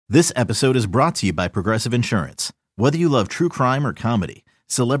This episode is brought to you by Progressive Insurance. Whether you love true crime or comedy,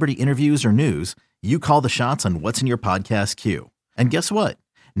 celebrity interviews or news, you call the shots on what's in your podcast queue. And guess what?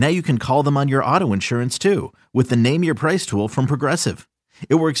 Now you can call them on your auto insurance too with the Name Your Price tool from Progressive.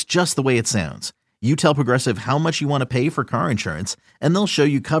 It works just the way it sounds. You tell Progressive how much you want to pay for car insurance, and they'll show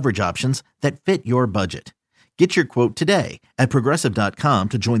you coverage options that fit your budget. Get your quote today at Progressive.com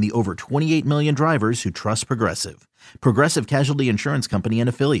to join the over 28 million drivers who trust Progressive. Progressive Casualty Insurance Company and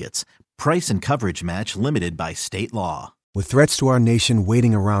Affiliates. Price and coverage match limited by state law. With threats to our nation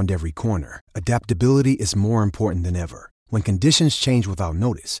waiting around every corner, adaptability is more important than ever. When conditions change without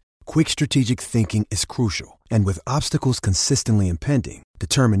notice, quick strategic thinking is crucial. And with obstacles consistently impending,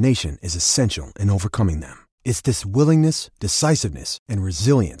 determination is essential in overcoming them. It's this willingness, decisiveness, and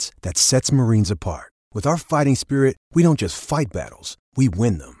resilience that sets Marines apart. With our fighting spirit, we don't just fight battles, we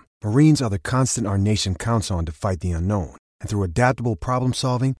win them. Marines are the constant our nation counts on to fight the unknown. And through adaptable problem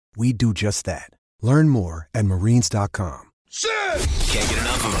solving, we do just that. Learn more at Marines.com. Can't get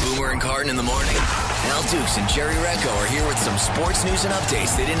enough of Boomer and Carton in the morning? Al Dukes and Jerry Recco are here with some sports news and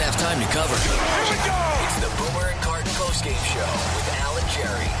updates they didn't have time to cover. Here we go! It's the Boomer and Carton postgame show with Al and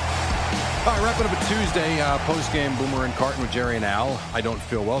Jerry. All right, wrapping up a Tuesday post-game Boomer and Carton with Jerry and Al. I don't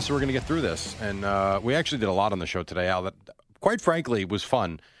feel well, so we're going to get through this. And we actually did a lot on the show today, Al, that quite frankly was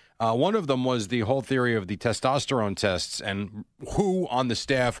fun. One of them was the whole theory of the testosterone tests and who on the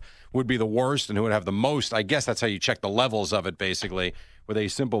staff would be the worst and who would have the most. I guess that's how you check the levels of it, basically, with a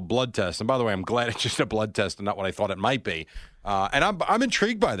simple blood test. And by the way, I'm glad it's just a blood test and not what I thought it might be. And I'm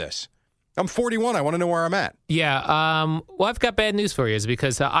intrigued by this. I'm 41. I want to know where I'm at. Yeah. Well, I've got bad news for you, is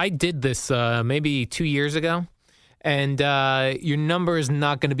because I did this maybe 2 years ago, and your number is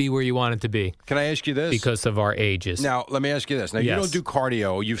not going to be where you want it to be. Can I ask you this? Because of our ages. Now, let me ask you this. Now, Yes. You don't do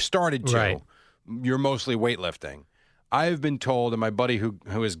cardio. You've started to. Right. You're mostly weightlifting. I've been told, and my buddy who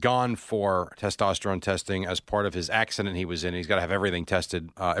has gone for testosterone testing as part of his accident he was in, he's got to have everything tested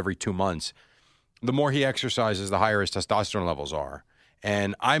every 2 months. The more he exercises, the higher his testosterone levels are.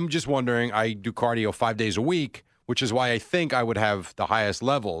 And I'm just wondering, I do cardio 5 days a week, which is why I think I would have the highest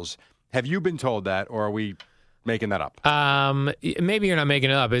levels. Have you been told that, or are we making that up? Maybe you're not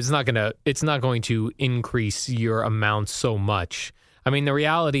making it up. It's not going to increase your amount so much. I mean, the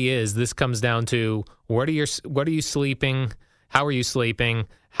reality is this comes down to what are you sleeping, how are you sleeping,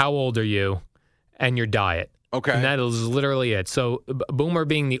 how old are you, and your diet. Okay. And that is literally it. So Boomer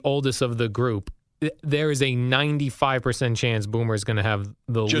being the oldest of the group, there is a 95% chance Boomer is going to have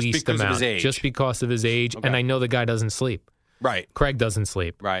the just least because amount. Of his age. Just because of his age. Okay. And I know the guy doesn't sleep. Right. Craig doesn't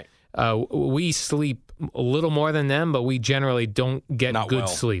sleep. Right. We sleep a little more than them, but we generally don't get Not good well.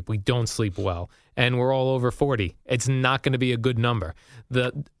 sleep. We don't sleep well. And we're all over 40. It's not going to be a good number.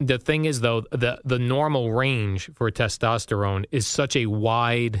 The thing is, though, the normal range for testosterone is such a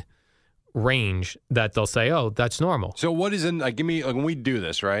wide range that they'll say, oh, that's normal. So what is in, give me, when we do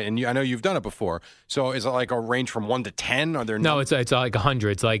this, right? And I know you've done it before. So is it like a range from 1 to 10? Are there No, it's like 100.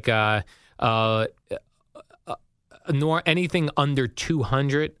 It's like anything under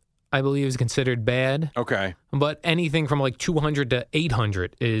 200, I believe, is considered bad. Okay. But anything from like 200 to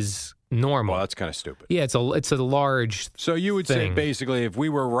 800 is normal. Well, that's kind of stupid. Yeah, it's a large. So you would say thing. basically if we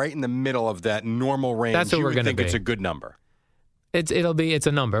were right in the middle of that normal range, That's what you we're would gonna think be. it's a good number. It's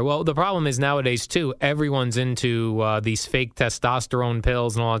a number. Well, the problem is nowadays too, everyone's into these fake testosterone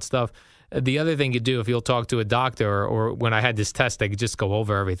pills and all that stuff. The other thing you do, if you'll talk to a doctor, or when I had this test, I could just go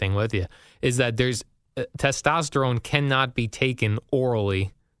over everything with you, is that there's testosterone cannot be taken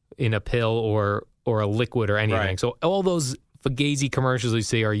orally in a pill or a liquid or anything. Right. So all those Fugazi commercials you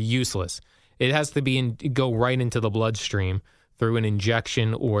see are useless. It has to go right into the bloodstream through an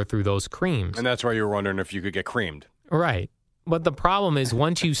injection or through those creams. And that's why you were wondering if you could get creamed. Right. But the problem is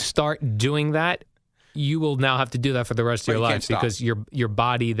once you start doing that, you will now have to do that for the rest of But your you life can't stop. because your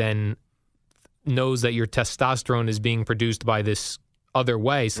body then knows that your testosterone is being produced by this other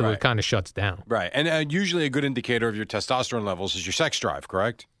way, so Right. it kind of shuts down. Right. And usually a good indicator of your testosterone levels is your sex drive,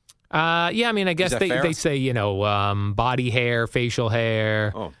 correct? Yeah, I mean, I guess that fair? they say, body hair, facial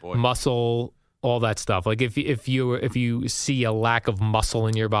hair, Oh, boy. muscle, all that stuff. Like if you see a lack of muscle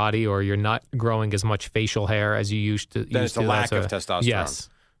in your body or you're not growing as much facial hair as you used to, Then it's a lack of that's testosterone. Yes.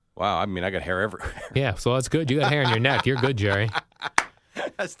 Wow. I mean, I got hair everywhere. Yeah, so that's good. You got hair in your neck. You're good, Jerry.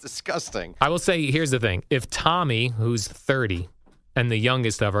 That's disgusting. I will say, here's the thing. If Tommy, who's 30 and the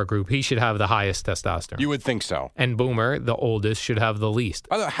youngest of our group, he should have the highest testosterone. You would think so. And Boomer, the oldest, should have the least.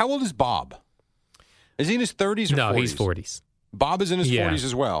 By the way, how old is Bob? Is he in his 30s or 40s? No, he's 40s. Bob is in his Yeah. 40s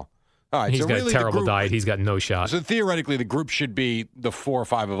as well. All right, He's so got really a terrible diet. He's got no shot. So theoretically, the group should be the 4 or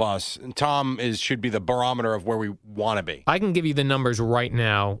 5 of us, and Tom should be the barometer of where we want to be. I can give you the numbers right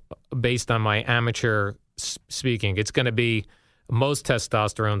now based on my amateur speaking. It's going to be most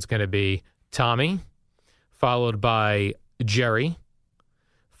testosterone is going to be Tommy, followed by Jerry,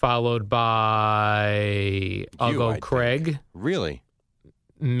 followed by Craig. Really?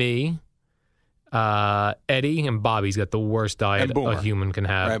 Me, Eddie, and Bobby's got the worst diet a human can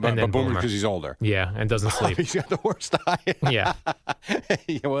have. Right, but, and then Boomer because he's older. Yeah, and doesn't sleep. He's got the worst diet. Yeah.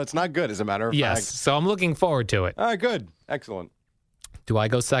 Well, it's not good, as a matter of fact. So I'm looking forward to it. All right, good. Excellent. Do I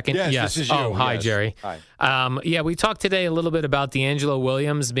go second? Yes. This is you. Oh, hi, yes. Jerry. Hi. Yeah, we talked today a little bit about D'Angelo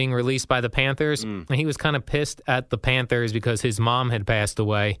Williams being released by the Panthers. And he was kind of pissed at the Panthers because his mom had passed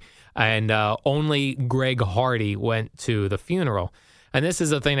away, and only Greg Hardy went to the funeral. And this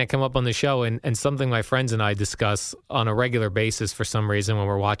is a thing that came up on the show and something my friends and I discuss on a regular basis for some reason when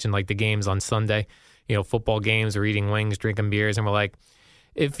we're watching like the games on Sunday, football games or eating wings, drinking beers. And we're like,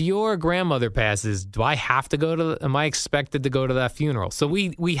 if your grandmother passes, do I have to am I expected to go to that funeral? So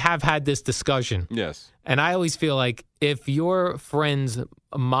we have had this discussion. Yes. And I always feel like if your friend's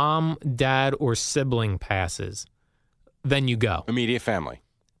mom, dad, or sibling passes, then you go. Immediate family.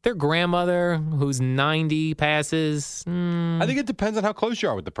 Their grandmother, who's 90, passes. I think it depends on how close you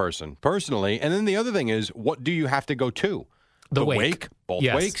are with the person, personally. And then the other thing is, what do you have to go to? The wake. Both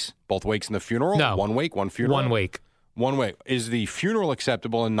Yes. wakes? Both wakes in the funeral? No. One wake, one funeral? One wake. One wake. Is the funeral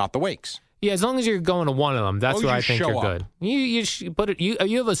acceptable and not the wakes? Yeah, as long as you're going to one of them, that's As long where I as you think show you're up. good. You put it.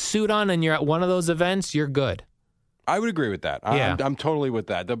 You have a suit on and you're at one of those events, you're good. I would agree with that. Yeah. I'm totally with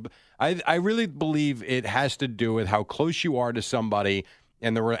that. I really believe it has to do with how close you are to somebody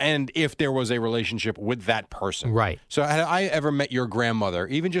and if there was a relationship with that person. Right. So had I ever met your grandmother,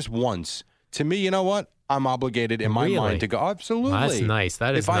 even just once, to me, you know what? I'm obligated in my Really? mind to go, absolutely. That's nice.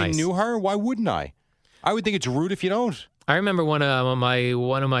 That is If I nice. knew her, why wouldn't I? I would think it's rude if you don't. I remember one of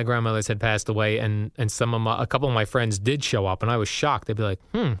my grandmothers had passed away, and a couple of my friends did show up, and I was shocked. They'd be like,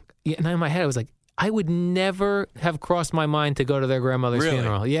 Yeah, and in my head, I was like, I would never have crossed my mind to go to their grandmother's Really?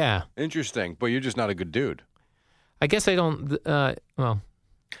 funeral. Yeah. Interesting. But you're just not a good dude. I guess I don't.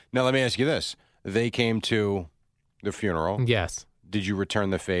 Now, let me ask you this. They came to the funeral. Yes. Did you return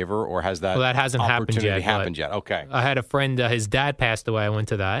the favor, or has that Well, that hasn't happened opportunity yet, happened yet? Okay. I had a friend. His dad passed away. I went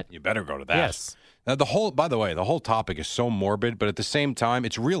to that. You better go to that. Yes. Now, by the way, the whole topic is so morbid, but at the same time,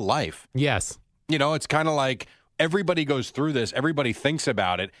 it's real life. Yes. It's kind of like everybody goes through this, everybody thinks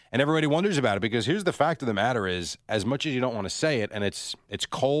about it, and everybody wonders about it, because here's the fact of the matter is, as much as you don't want to say it, and it's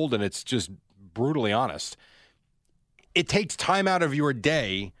cold and it's just brutally honest, it takes time out of your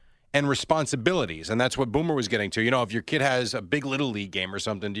day and responsibilities, and that's what Boomer was getting to. If your kid has a big Little League game or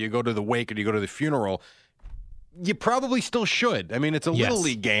something, do you go to the wake or do you go to the funeral? You probably still should. I mean, it's a Yes. Little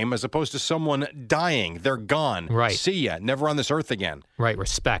League game as opposed to someone dying. They're gone. Right. See ya. Never on this earth again. Right.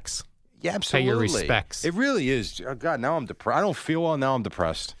 Respects. Yeah, absolutely. Pay your respects. It really is. Oh, God, now I'm depressed. I don't feel well. Now I'm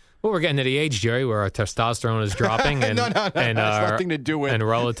depressed. Well, we're getting to the age, Jerry, where our testosterone is dropping, and No, and it has nothing to do with and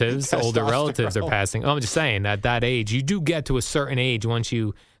relatives, older relatives, are testosterone. passing. I'm just saying at that age, you do get to a certain age once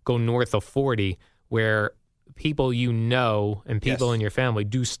you go north of 40, where people and people Yes. in your family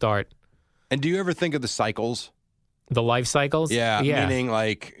do start And do you ever think of the cycles? the life cycles. Yeah. Meaning,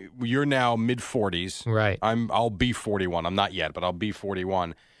 like, you're now mid-40s. Right. I'll be 41. I'm not yet, but I'll be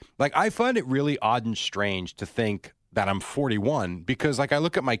 41. Like, I find it really odd and strange to think that I'm 41 because, like, I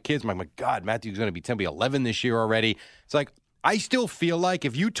look at my kids, I'm like, God, Matthew's going to be 10, be 11 this year already. It's like, I still feel like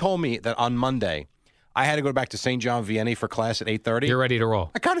if you told me that on Monday I had to go back to St. John Vianney for class at 8:30, You're ready to roll.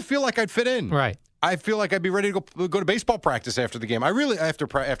 I kind of feel like I'd fit in. Right. I feel like I'd be ready to go to baseball practice after the game. I really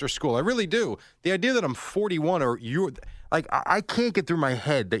after school. I really do. The idea that I'm 41 or you're like I can't get through my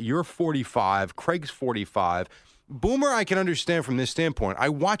head that you're 45, Craig's 45. Boomer, I can understand from this standpoint. I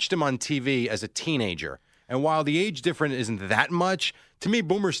watched him on TV as a teenager, and while the age difference isn't that much, to me,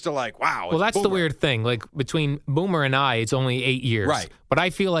 Boomer's still like, wow. Well, it's that's the Boomer. weird thing. Like between Boomer and I, it's only 8 years. Right. But I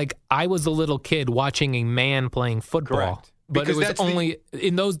feel like I was a little kid watching a man playing football. Correct. But Because it was that's only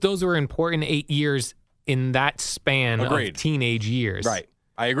in those were important 8 years in that span Agreed. of teenage years. Right.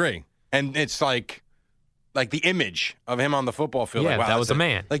 I agree. And it's like the image of him on the football field. Yeah, like, wow, that that's was a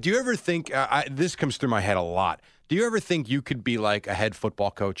man. Like, do you ever think this comes through my head a lot? Do you ever think you could be like a head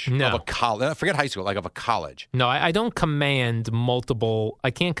football coach No. of a college? Forget high school, like of a college. No, I don't command multiple.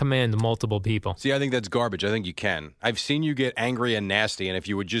 I can't command multiple people. See, I think that's garbage. I think you can. I've seen you get angry and nasty, and if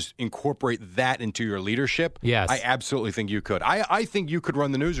you would just incorporate that into your leadership, Yes. I absolutely think you could. I think you could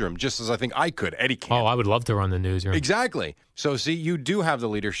run the newsroom just as I think I could. Eddie can't. Oh, I would love to run the newsroom. Exactly. So, see, you do have the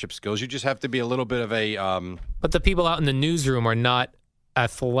leadership skills. You just have to be a little bit of a But the people out in the newsroom are not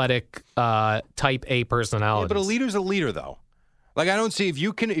athletic type A personalities. Yeah, but a leader's a leader, though. Like, I don't see if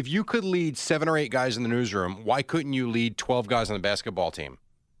you could lead 7 or 8 guys in the newsroom, why couldn't you lead 12 guys on the basketball team?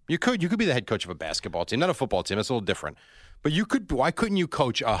 You could be the head coach of a basketball team, not a football team. That's a little different. But you could. Why couldn't you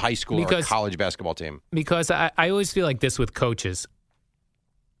coach a high school or a college basketball team? Because I always feel like this with coaches.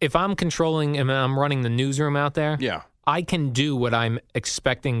 If I'm controlling and I'm running the newsroom out there, Yeah. I can do what I'm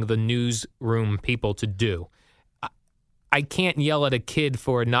expecting the newsroom people to do. I can't yell at a kid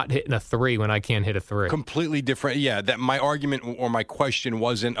for not hitting a 3 when I can't hit a 3. Completely different. Yeah, that my argument or my question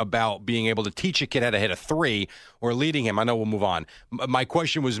wasn't about being able to teach a kid how to hit a 3 or leading him. I know we'll move on. My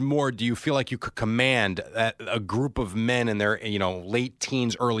question was more, do you feel like you could command a group of men in their late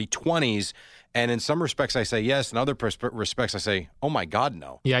teens, early 20s? And in some respects, I say yes. In other respects, I say, oh, my God,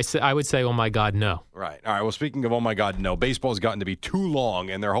 no. Yeah, I would say, oh, my God, no. Right. All right. Well, speaking of oh, my God, no, baseball's gotten to be too long,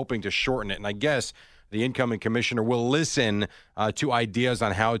 and they're hoping to shorten it. And I guess the incoming commissioner will listen to ideas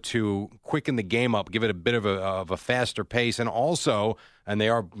on how to quicken the game up, give it a bit of a faster pace, and also, and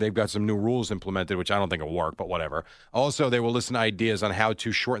they've got some new rules implemented, which I don't think will work, but whatever. Also, they will listen to ideas on how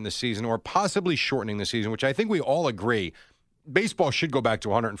to shorten the season or possibly shortening the season, which I think we all agree. Baseball should go back to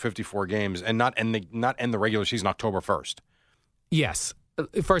 154 games and not end the regular season October 1st. Yes.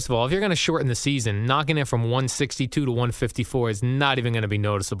 First of all, if you're going to shorten the season, knocking it from 162 to 154 is not even going to be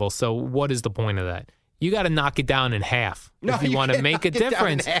noticeable. So what is the point of that? You got to knock it down in half if you want to make a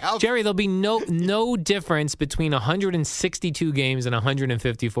difference. Jerry, there'll be no difference between 162 games and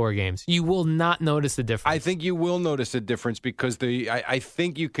 154 games. You will not notice the difference. I think you will notice a difference because I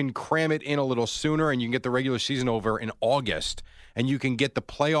think you can cram it in a little sooner and you can get the regular season over in August and you can get the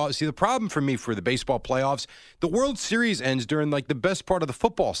playoffs. See, the problem for me for the baseball playoffs, the World Series ends during like the best part of the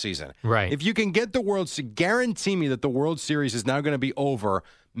football season. Right. If you can get the guarantee me that the World Series is now going to be over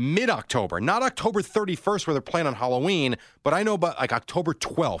mid-October, not October 31st where they're playing on Halloween, but I know about like October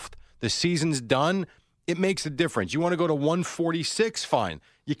 12th, the season's done, it makes a difference. You want to go to 146, fine.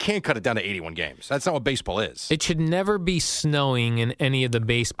 You can't cut it down to 81 games. That's not what baseball is. It should never be snowing in any of the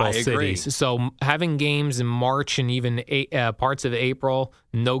baseball cities. So having games in March and even parts of April,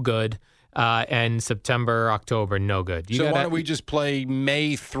 no good. And September, October, no good. Why don't we just play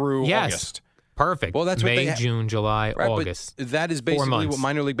May through August? Perfect. Well, that's May, June, July, August. But that is basically what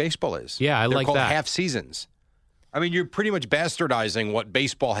minor league baseball is. Yeah, They're like called that. half seasons. I mean, you're pretty much bastardizing what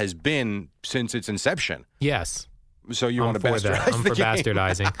baseball has been since its inception. Yes. So you want to bastardize I'm for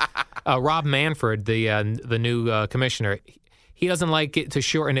bastardizing. Rob Manfred, the new commissioner, he doesn't like it to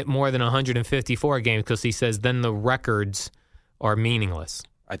shorten it more than 154 games because he says then the records are meaningless.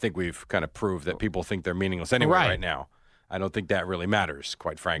 I think we've kind of proved that people think they're meaningless anyway right now. I don't think that really matters,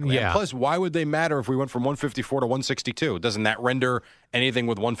 quite frankly. Yeah. And plus, why would they matter if we went from 154 to 162? Doesn't that render anything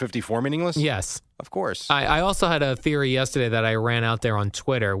with 154 meaningless? Yes. Of course. I also had a theory yesterday that I ran out there on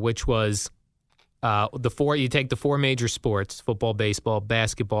Twitter, which was you take the 4 major sports, football, baseball,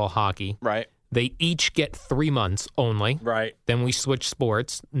 basketball, hockey. Right. They each get 3 months only. Right. Then we switch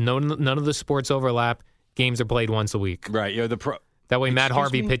sports. None of the sports overlap. Games are played once a week. Right. That way, Matt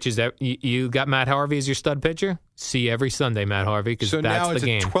Harvey pitches. You got Matt Harvey as your stud pitcher? See every Sunday, Matt Harvey, because that's now it's the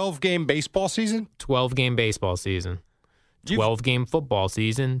game. a 12-game baseball season? 12-game baseball season. 12-game football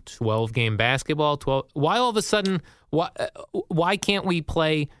season. 12-game basketball. 12. Why all of a sudden? Why can't we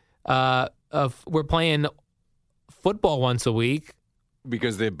play? We're playing football once a week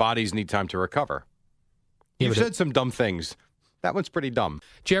because the bodies need time to recover. You've said some dumb things. That one's pretty dumb.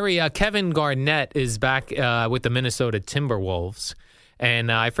 Jerry, Kevin Garnett is back with the Minnesota Timberwolves.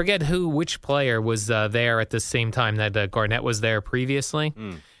 And I forget which player was there at the same time that Garnett was there previously.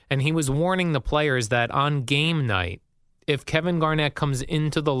 And he was warning the players that on game night, if Kevin Garnett comes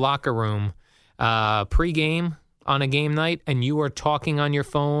into the locker room pregame on a game night and you are talking on your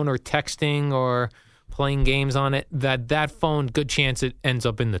phone or texting or playing games on it, that phone, good chance it ends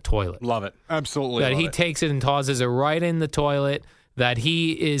up in the toilet. Love it. Absolutely. That he takes it and tosses it right in the toilet, that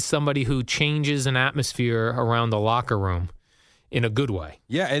he is somebody who changes an atmosphere around the locker room in a good way.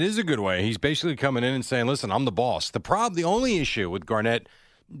 Yeah, it is a good way. He's basically coming in and saying, listen, I'm the boss. The only issue with Garnett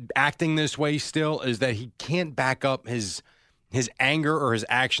acting this way still is that he can't back up his anger or his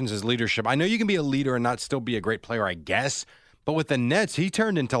actions, his leadership. I know you can be a leader and not still be a great player, I guess. But with the Nets, he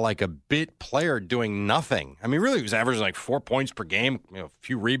turned into like a bit player doing nothing. I mean, really, he was averaging like 4 points per game, a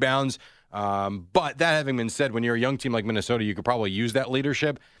few rebounds. But that having been said, when you're a young team like Minnesota, you could probably use that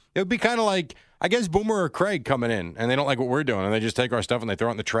leadership. It would be kind of like, I guess, Boomer or Craig coming in, and they don't like what we're doing, and they just take our stuff and they throw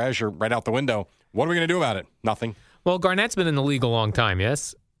it in the trash or right out the window. What are we going to do about it? Nothing. Well, Garnett's been in the league a long time,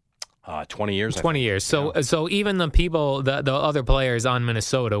 yes? 20 years. 20 years. So even the people, the other players on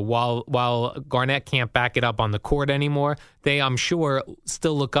Minnesota, while Garnett can't back it up on the court anymore, they, I'm sure,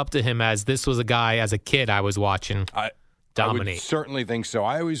 still look up to him as this was a guy as a kid I was watching dominate. I would certainly think so.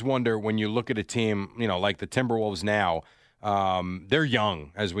 I always wonder when you look at a team, like the Timberwolves now, they're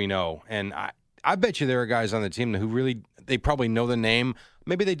young, as we know. And I bet you there are guys on the team who really, they probably know the name.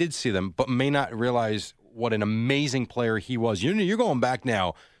 Maybe they did see them, but may not realize what an amazing player he was. You're going back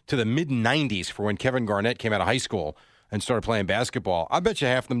now to the mid-'90s for when Kevin Garnett came out of high school and started playing basketball. I bet you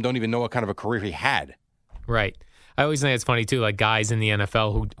half of them don't even know what kind of a career he had. Right. I always think it's funny, too, like guys in the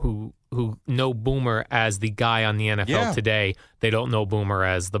NFL who know Boomer as the guy on the NFL today. They don't know Boomer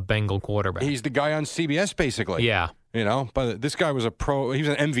as the Bengal quarterback. He's the guy on CBS, basically. Yeah. But this guy was a pro. He was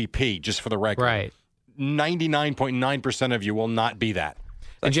an MVP, just for the record. Right. 99.9% of you will not be that.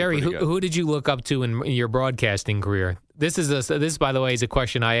 And Jerry, who did you look up to in your broadcasting career? This, by the way, is a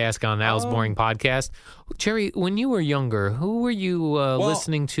question I ask on Al's Boring Podcast. Jerry, when you were younger, who were you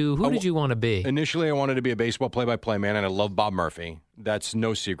listening to? Who did you want to be? Initially, I wanted to be a baseball play-by-play man, and I love Bob Murphy. That's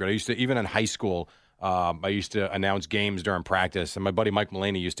no secret. I used to, even in high school, I used to announce games during practice, and my buddy Mike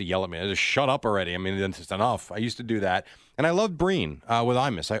Mullaney used to yell at me, just shut up already. I mean, it's enough. I used to do that. And I loved Breen with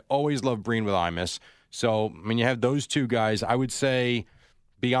Imus. I always loved Breen with Imus. So, I mean, you have those two guys. I would say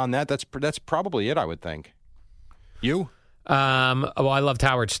beyond that, that's probably it, I would think. You? Well, I loved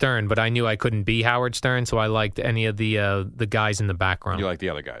Howard Stern, but I knew I couldn't be Howard Stern, so I liked any of the guys in the background. You like the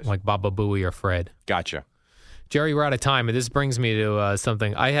other guys? Like Baba Booey or Fred. Gotcha. Jerry, we're out of time, and this brings me to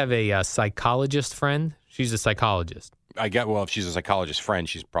something. I have a psychologist friend. She's a psychologist. If she's a psychologist friend,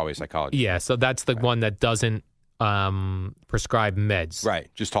 she's probably a psychologist. Yeah, so that's the one that doesn't prescribe meds. Right,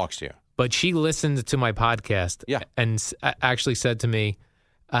 just talks to you. But she listened to my podcast and actually said to me,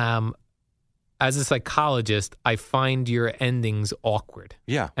 as a psychologist, I find your endings awkward.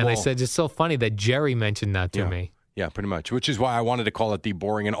 Yeah. And I said, it's so funny that Jerry mentioned that to me. Yeah, pretty much, which is why I wanted to call it the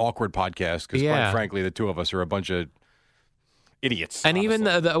Boring and Awkward Podcast, because quite frankly, the two of us are a bunch of idiots. And honestly,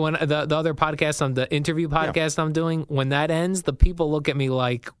 even when the other podcast, on the interview podcast I'm doing, when that ends, the people look at me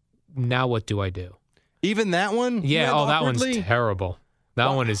like, now what do I do? Even that one? Yeah, that one's terrible. That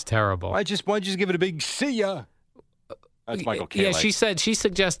one is terrible. Why'd you just give it a big see ya? That's Michael K. Yeah, she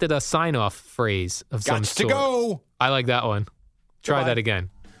suggested a sign-off phrase of some sort. Gots to go. I like that one. Try that again.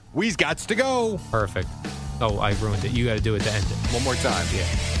 We's gots to go. Perfect. Oh, I ruined it. You got to do it to end it. One more time. Yeah.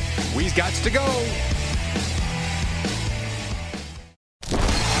 We's gots to go.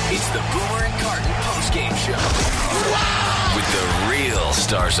 It's the Boomer and Carton postgame show. Wow! With the real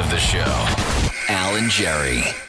stars of the show, Al and Jerry.